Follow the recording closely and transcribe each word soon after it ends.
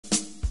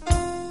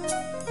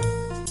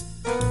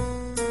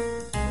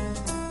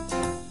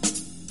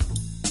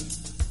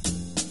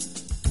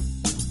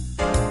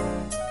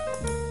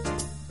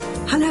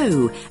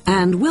Hello,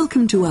 and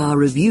welcome to our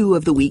review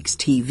of the week's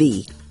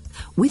TV.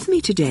 With me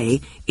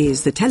today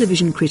is the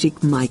television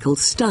critic Michael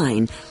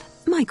Stein.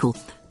 Michael,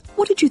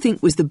 what did you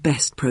think was the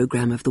best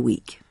programme of the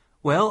week?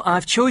 Well,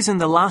 I've chosen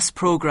the last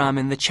programme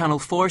in the Channel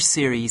 4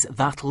 series,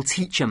 That'll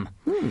Teach 'Em.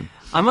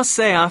 I must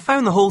say, I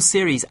found the whole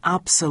series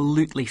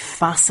absolutely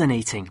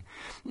fascinating.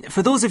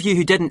 For those of you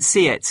who didn't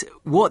see it,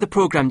 what the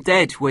programme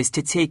did was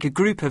to take a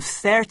group of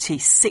 30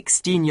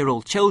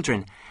 16-year-old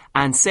children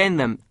and send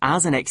them,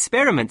 as an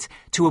experiment,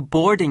 to a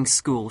boarding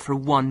school for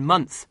 1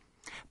 month.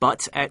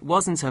 But it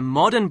wasn't a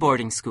modern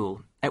boarding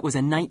school. It was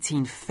a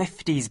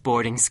 1950s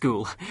boarding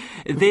school.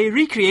 They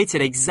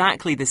recreated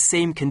exactly the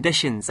same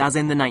conditions as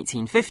in the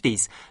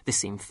 1950s. The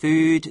same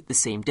food, the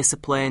same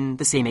discipline,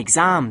 the same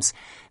exams.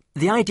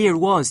 The idea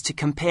was to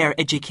compare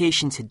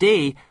education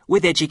today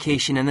with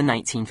education in the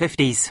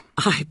 1950s.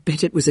 I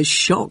bet it was a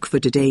shock for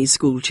today's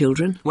school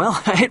children.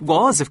 Well, it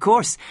was, of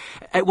course.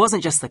 It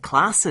wasn't just the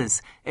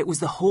classes. It was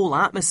the whole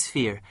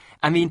atmosphere.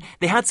 I mean,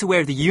 they had to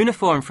wear the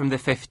uniform from the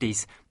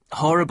 50s.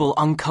 Horrible,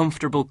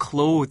 uncomfortable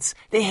clothes.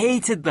 They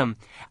hated them.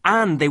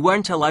 And they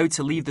weren't allowed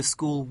to leave the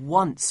school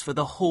once for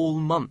the whole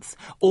month,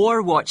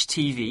 or watch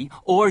TV,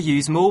 or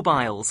use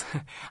mobiles.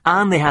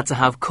 And they had to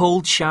have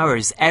cold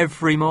showers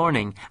every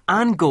morning,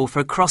 and go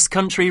for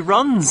cross-country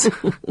runs.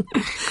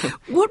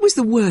 What was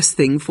the worst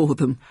thing for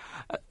them?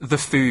 The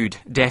food,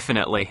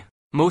 definitely.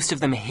 Most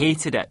of them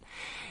hated it.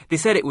 They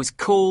said it was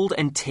cold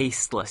and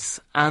tasteless,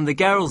 and the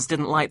girls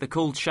didn't like the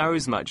cold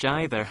showers much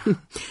either.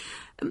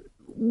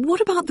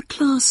 What about the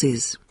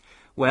classes?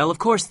 Well, of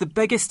course, the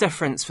biggest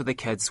difference for the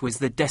kids was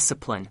the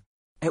discipline.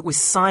 It was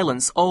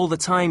silence all the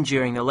time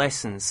during the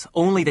lessons.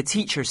 Only the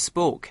teacher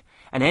spoke.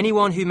 And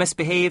anyone who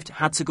misbehaved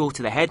had to go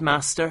to the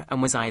headmaster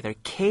and was either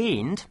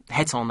caned,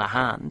 hit on the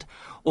hand,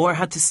 or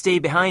had to stay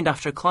behind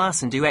after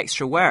class and do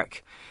extra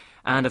work.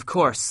 And, of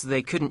course,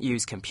 they couldn't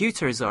use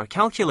computers or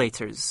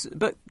calculators.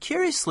 But,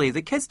 curiously,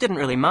 the kids didn't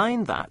really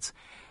mind that.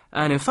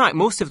 And, in fact,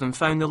 most of them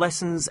found the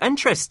lessons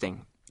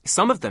interesting.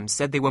 Some of them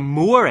said they were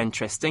more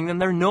interesting than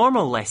their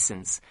normal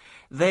lessons.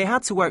 They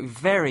had to work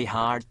very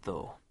hard,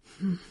 though.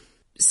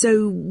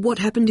 So what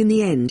happened in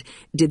the end?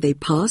 Did they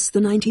pass the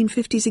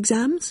 1950s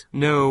exams?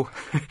 No,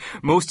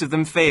 most of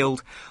them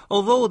failed,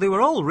 although they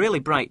were all really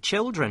bright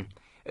children.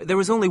 There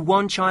was only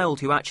one child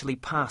who actually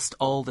passed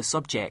all the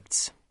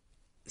subjects.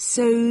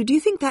 So do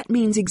you think that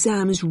means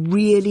exams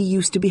really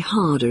used to be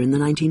harder in the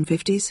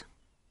 1950s?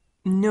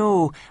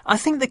 No, I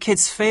think the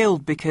kids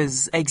failed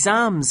because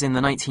exams in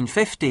the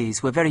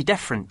 1950s were very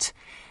different.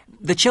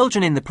 The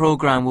children in the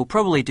programme will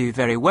probably do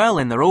very well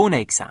in their own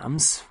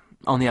exams.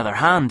 On the other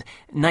hand,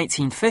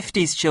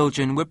 1950s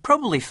children would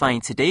probably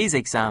find today's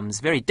exams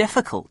very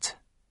difficult.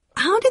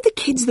 How did the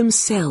kids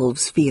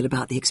themselves feel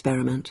about the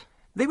experiment?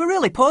 They were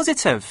really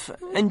positive.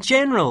 In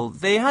general,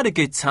 they had a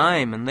good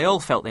time and they all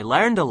felt they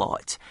learned a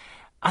lot.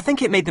 I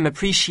think it made them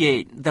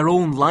appreciate their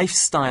own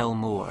lifestyle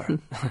more.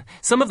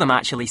 Some of them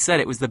actually said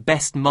it was the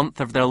best month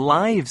of their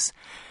lives.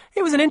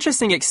 It was an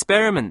interesting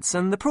experiment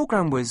and the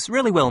programme was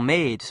really well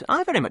made.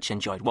 I very much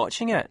enjoyed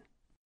watching it.